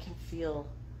down so I can feel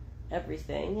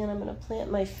everything. And I'm going to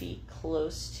plant my feet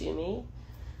close to me.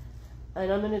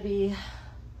 And I'm going to be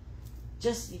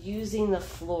just using the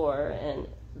floor and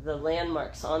the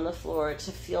landmarks on the floor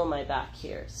to feel my back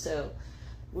here. So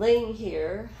laying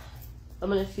here, I'm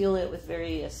going to feel it with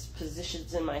various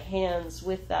positions in my hands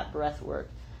with that breath work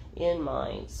in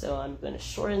mind. So I'm going to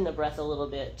shorten the breath a little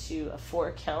bit to a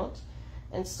 4 count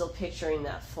and still picturing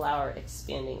that flower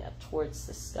expanding up towards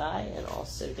the sky and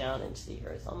also down into the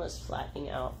earth, almost flattening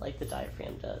out like the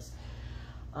diaphragm does,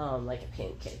 like a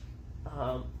pancake,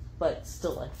 but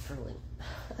still unfurling.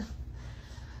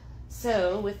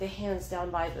 So with the hands down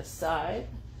by the side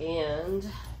and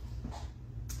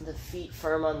the feet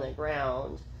firm on the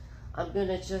ground, I'm going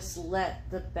to just let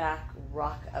the back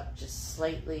rock up just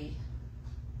slightly,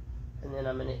 and then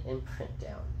I'm going to imprint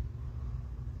down.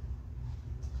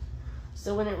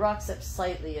 So when it rocks up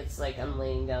slightly, it's like I'm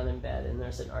laying down in bed and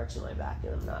there's an arch in my back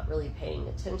and I'm not really paying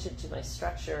attention to my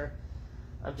structure.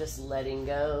 I'm just letting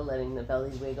go, letting the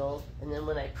belly wiggle. And then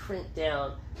when I print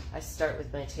down, I start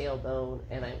with my tailbone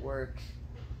and I work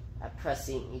at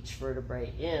pressing each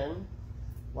vertebrae in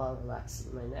while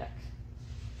relaxing my neck.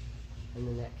 And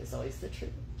the neck is always the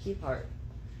key part.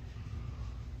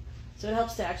 So it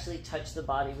helps to actually touch the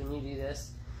body when you do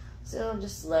this. So I'm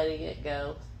just letting it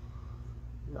go,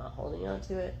 not holding on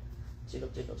to it. Jiggle,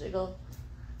 jiggle, jiggle.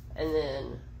 And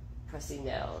then pressing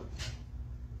down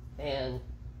and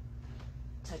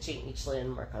touching each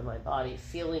landmark on my body,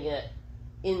 feeling it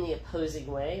in the opposing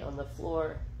way on the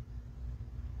floor.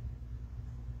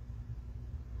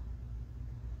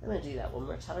 I'm going to do that one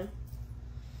more time.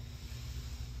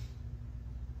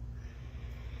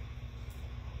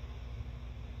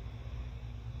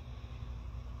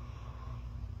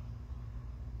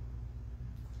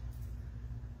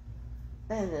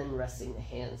 And then resting the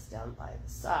hands down by the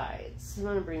sides. I'm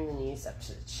going to bring the knees up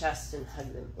to the chest and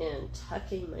hug them in,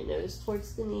 tucking my nose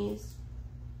towards the knees.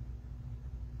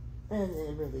 And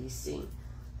then releasing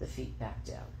the feet back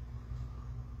down.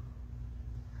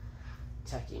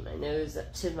 Tucking my nose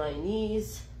up to my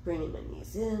knees, bringing my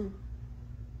knees in.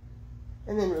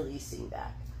 And then releasing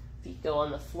back. Feet go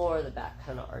on the floor, the back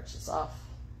kind of arches off.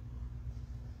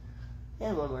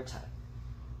 And one more time.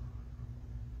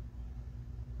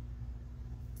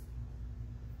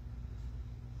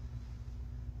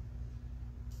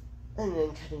 And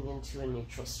then cutting into a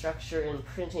neutral structure and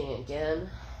printing again.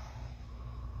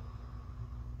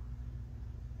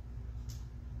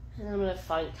 And I'm going to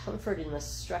find comfort in this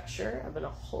structure. I'm going to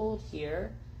hold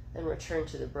here and return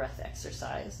to the breath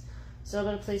exercise. So I'm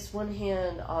going to place one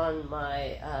hand on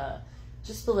my,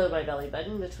 just below my belly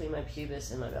button, between my pubis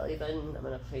and my belly button. I'm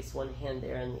going to place one hand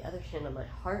there and the other hand on my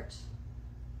heart.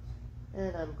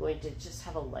 And I'm going to just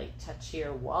have a light touch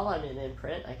here while I'm in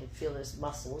imprint. I can feel those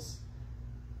muscles.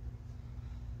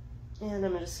 And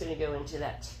I'm just going to go into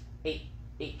that 8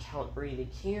 count breathing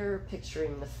here,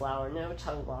 picturing the flower. No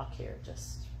tongue lock here,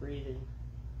 just breathing.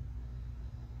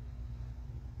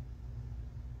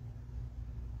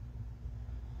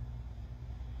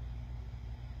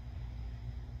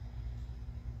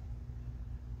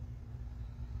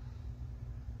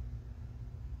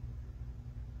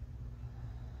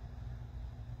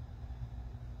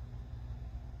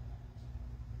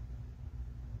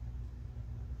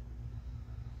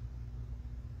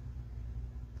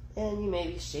 And you may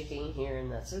be shaking here,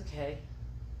 and that's okay.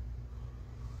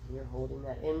 You're holding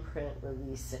that imprint,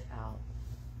 release it out.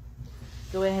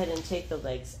 Go ahead and take the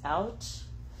legs out.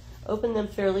 Open them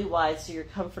fairly wide so you're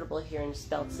comfortable here, and just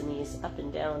bounce the knees up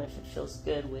and down if it feels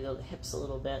good. Wiggle the hips a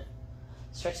little bit.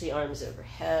 Stretch the arms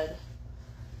overhead.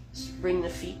 Just bring the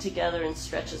feet together and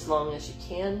stretch as long as you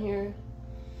can here.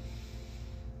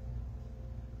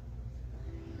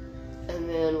 And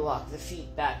then walk the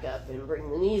feet back up and bring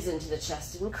the knees into the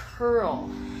chest and curl.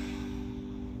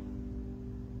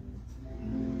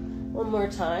 One more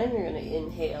time, you're going to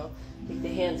inhale. Take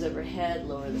the hands overhead,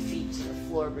 lower the feet to the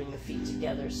floor, bring the feet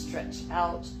together, stretch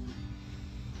out.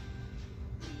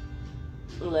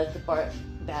 Let the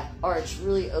back arch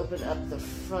really open up the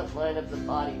front line of the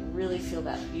body. Really feel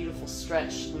that beautiful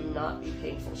stretch, not be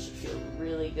painful. Should feel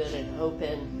really good and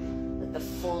open. Let the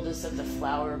fullness of the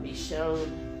flower be shown.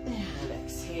 And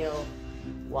exhale.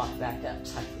 Walk back up,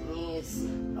 tuck the knees.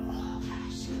 Oh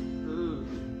gosh.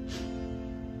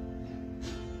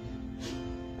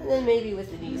 And then maybe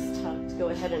with the knees tucked, go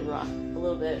ahead and rock a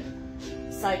little bit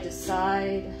side to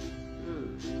side.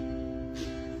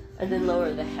 And then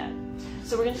lower the head.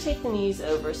 So we're going to take the knees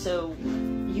over, so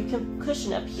you can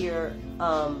cushion up here.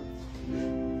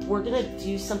 We're going to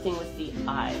do something with the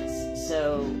eyes.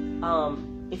 So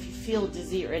if you feel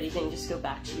dizzy or anything, just go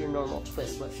back to your normal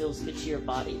twist, what feels good to your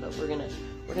body. But we're gonna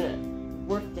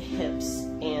work the hips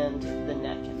and the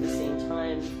neck at the same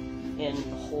time, and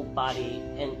the whole body,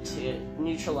 and to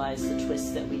neutralize the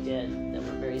twists that we did that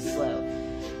were very slow.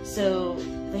 So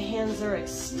the hands are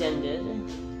extended,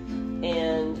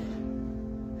 and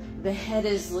the head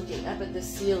is looking up at the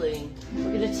ceiling.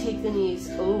 We're going to take the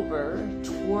knees over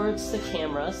towards the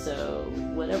camera, so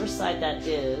whatever side that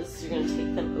is, you're going to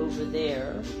take them over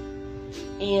there,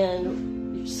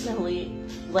 and you're just going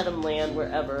to let them land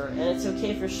wherever, and it's okay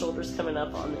if your shoulder's coming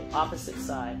up on the opposite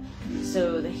side.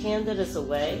 So the hand that is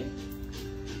away,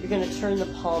 you're going to turn the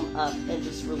palm up and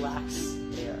just relax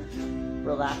there.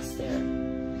 Relax there.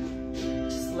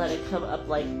 Just let it come up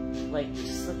like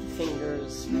just let the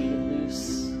fingers be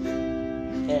loose,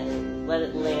 and let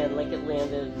it land like it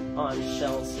landed on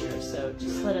shells here. So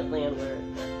just let it land where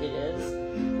it is.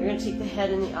 You're going to take the head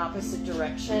in the opposite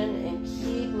direction and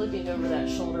keep looking over that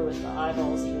shoulder with the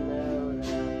eyeballs, even though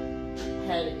the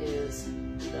head is,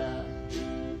 the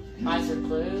eyes are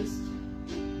closed.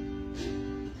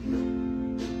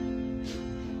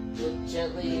 Look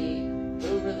gently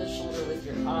over the shoulder with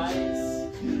your eyes,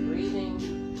 breathing.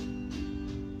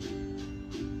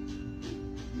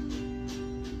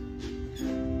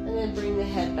 And then bring the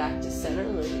head back to center,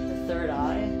 look at the third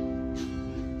eye.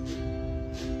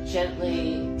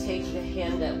 Gently take the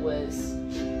hand that was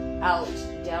out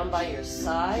down by your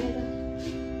side.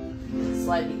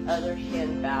 Slide the other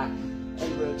hand back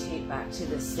and rotate back to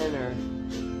the center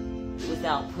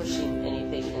without pushing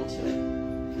anything into it.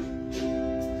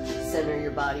 Center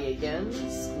your body again.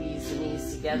 Squeeze the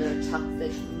knees together. Tuck the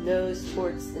nose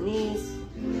towards the knees.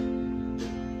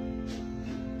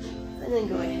 And then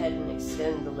go ahead and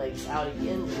extend the legs out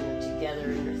again. Bring them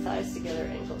together, and your thighs together,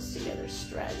 ankles together.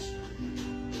 Stretch.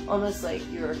 Almost like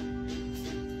you're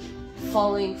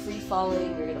falling, free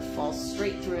falling. You're going to fall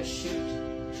straight through a chute.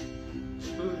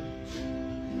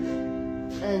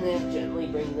 And then gently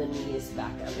bring the knees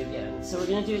back up again. So we're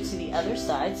going to do it to the other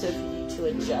side. So if you need to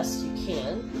adjust, you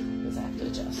can. Because I have to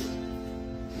adjust.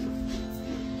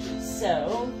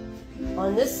 So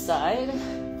on this side,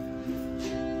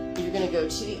 you're going to go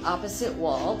to the opposite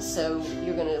wall. So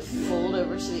you're going to fold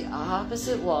over to the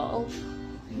opposite wall.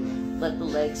 Let the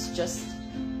legs just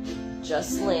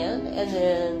land, and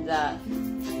then that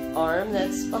arm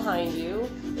that's behind you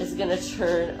is going to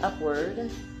turn upward,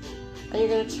 and you're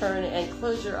going to turn and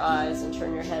close your eyes and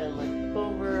turn your head and look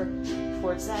over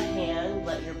towards that hand.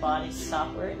 Let your body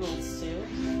stop where it needs to,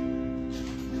 and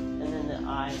then the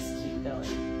eyes keep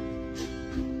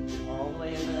going all the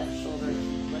way over that shoulder.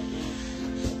 Keep looking.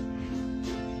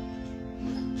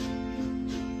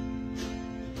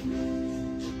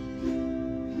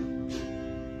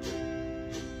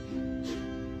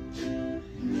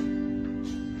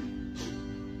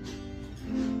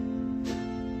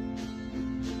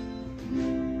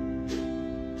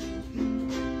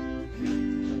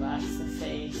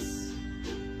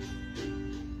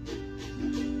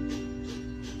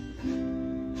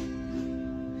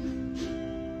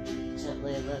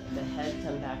 Let the head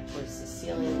come back towards the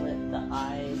ceiling. Let the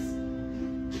eyes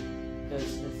go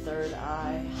to the third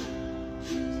eye.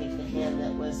 Take the hand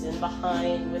that was in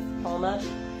behind with the palm up,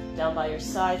 down by your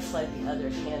side. Slide the other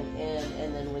hand in,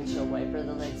 and then windshield wiper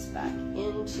the legs back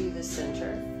into the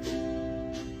center.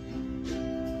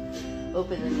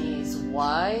 Open the knees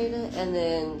wide, and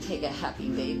then take a happy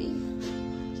baby.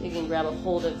 So you can grab a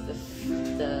hold of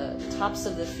the tops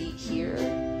of the feet here,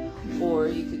 or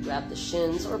you could grab the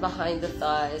shins or behind the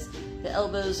thighs. The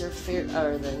elbows are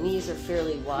the knees are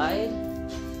fairly wide.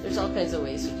 There's all kinds of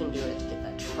ways you can do it to get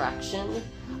that traction.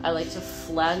 I like to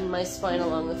flatten my spine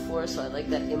along the floor, so I like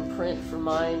that imprint for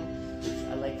mine.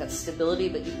 I like that stability,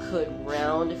 but you could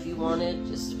round if you wanted.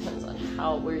 Just depends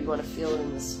on where you want to feel it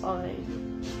in the spine.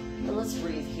 And let's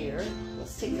breathe here.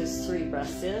 Let's take those 3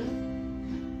 breaths in.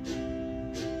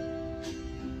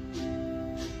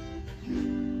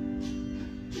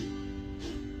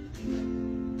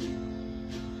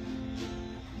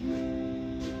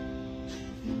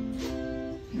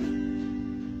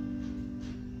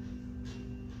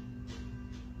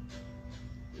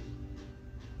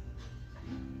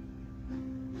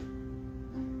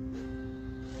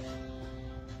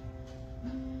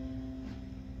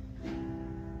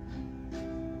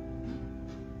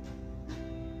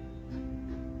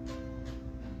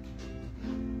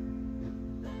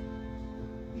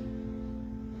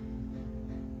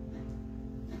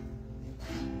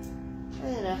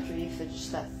 after you finish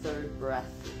that third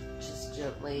breath, just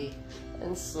gently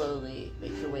and slowly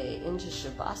make your way into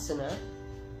Shavasana.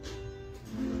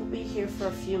 We'll be here for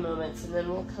a few moments and then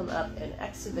we'll come up and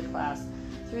exit the class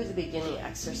through the beginning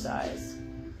exercise.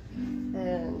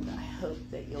 And I hope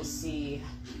that you'll see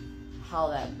how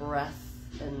that breath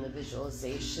and the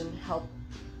visualization help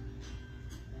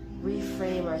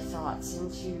reframe our thoughts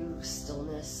into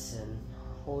stillness and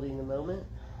holding the moment.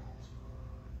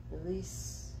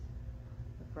 Release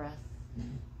the breath.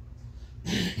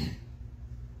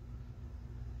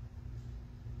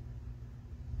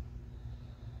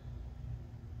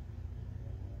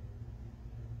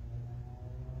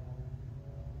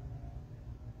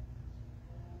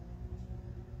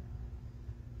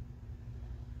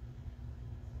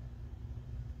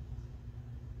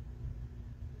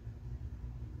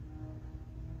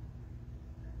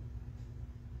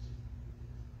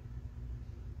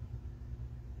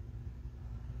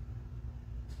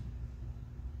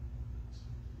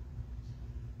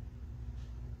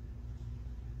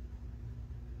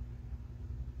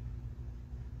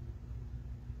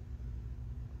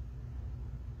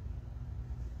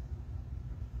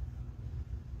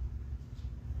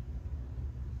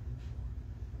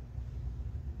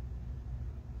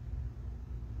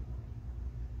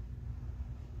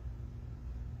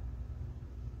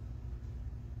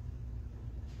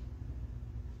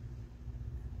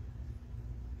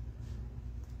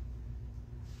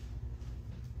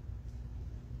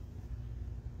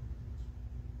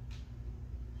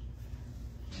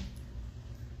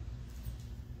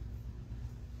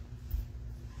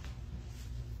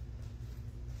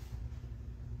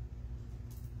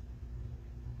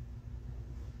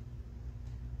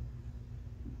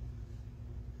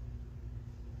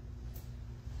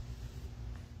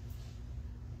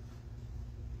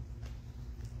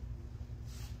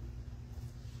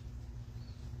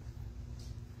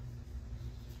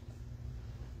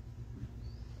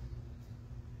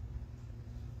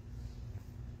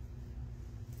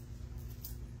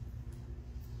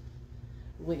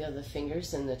 Wiggle the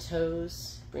fingers and the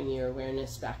toes. Bring your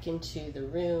awareness back into the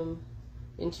room,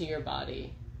 into your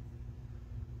body.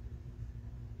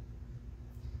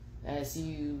 As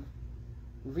you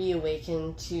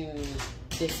reawaken to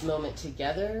this moment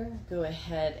together, go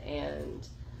ahead and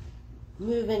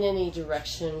move in any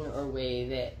direction or way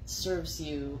that serves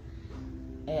you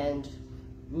and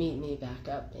meet me back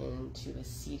up into a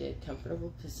seated,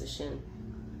 comfortable position.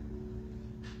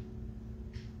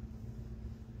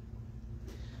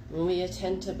 When we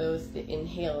attend to both the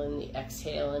inhale and the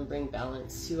exhale and bring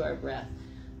balance to our breath,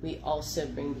 we also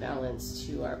bring balance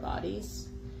to our bodies.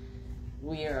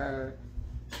 We are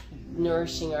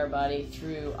nourishing our body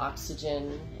through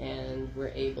oxygen, and we're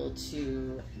able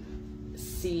to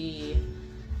see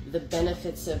the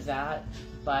benefits of that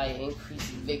by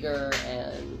increased vigor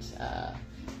and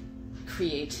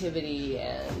creativity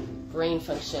and brain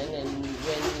function. And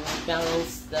when we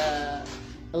balance the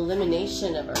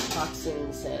elimination of our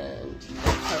toxins and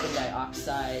carbon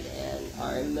dioxide and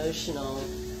our emotional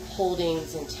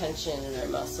holdings and tension in our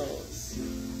muscles,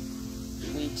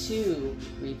 we too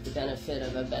reap the benefit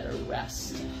of a better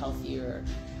rest, a healthier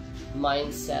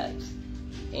mindset,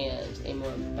 and a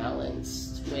more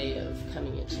balanced way of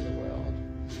coming into the world.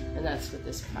 And that's what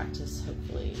this practice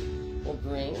hopefully will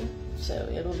bring. So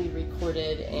it'll be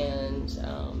recorded, and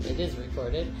it is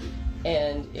recorded,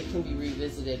 and it can be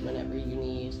revisited whenever you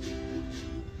need.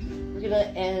 We're going to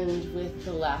end with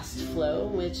the last flow,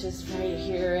 which is right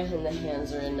here, and the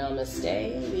hands are in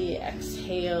Namaste. We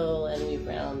exhale and we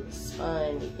round the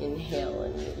spine. We inhale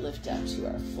and we lift up to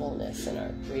our fullness and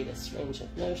our greatest range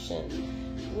of motion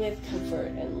with comfort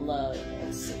and love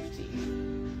and safety.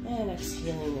 And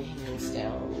exhaling the hands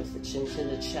down with the chin to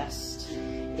the chest.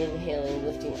 Inhaling,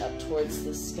 lifting up towards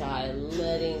the sky,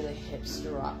 letting the hips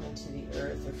drop into the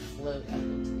earth or float up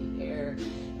into the air.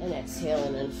 And exhale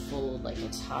and unfold like a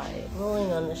tide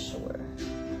rolling on the shore.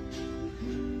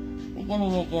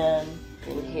 Beginning again,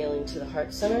 inhaling to the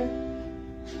heart center.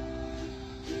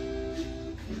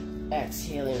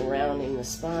 Exhaling, rounding the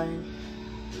spine.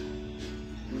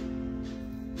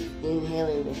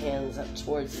 Inhaling the hands up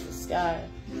towards the sky.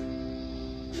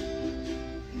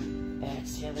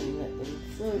 Exhaling, let them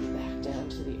float back down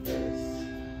to the earth.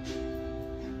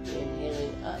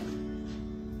 Inhaling up.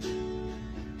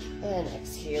 And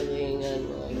exhaling,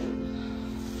 unrolling.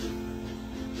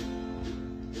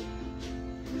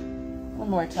 One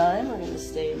more time, we're going to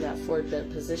stay in that forward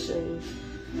bent position.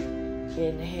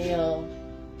 Inhale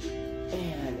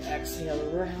and exhale,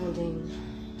 rounding.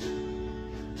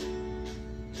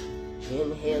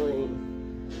 Inhaling.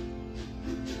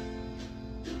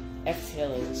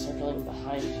 Exhaling, circling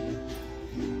behind you.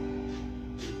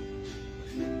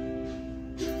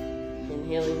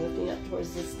 Inhaling, lifting up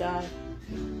towards the sky.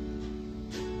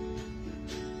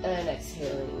 And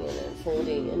exhaling and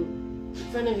unfolding in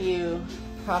front of you,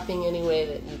 propping any way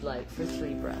that you'd like for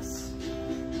 3 breaths.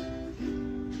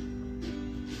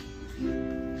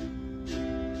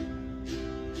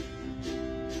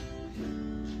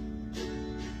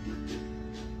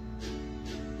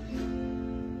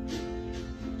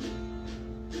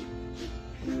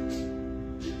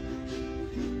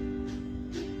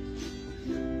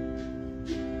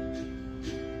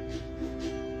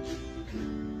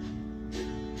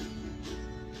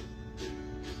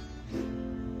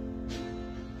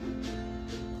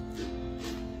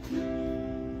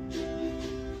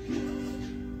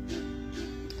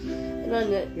 On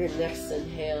your next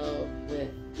inhale,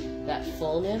 with that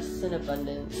fullness and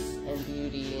abundance and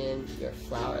beauty in your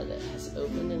flower that has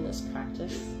opened in this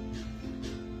practice,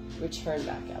 return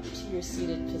back up to your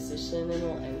seated position, and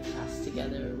we'll end class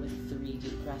together with 3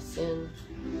 deep breaths in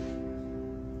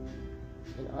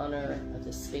honor of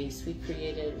the space we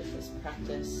created with this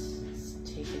practice. Let's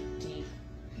take a deep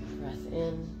breath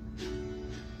in.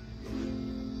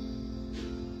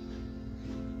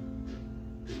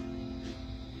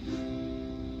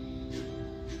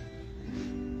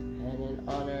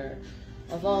 Honor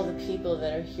of all the people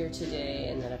that are here today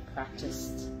and that have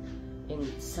practiced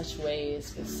in such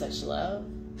ways with such love.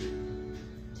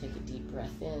 Take a deep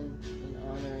breath in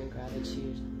honor and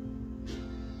gratitude.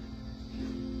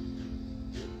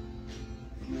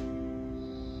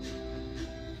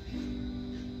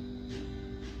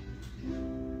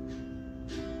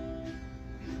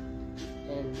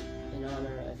 And in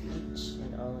honor of each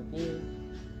and all of you,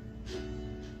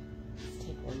 let's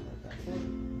take one more breath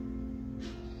in.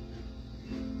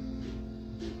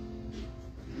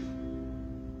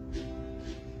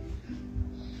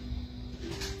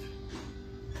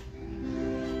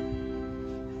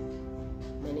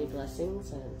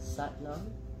 Blessings and Sat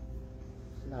Nam.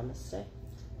 Namaste.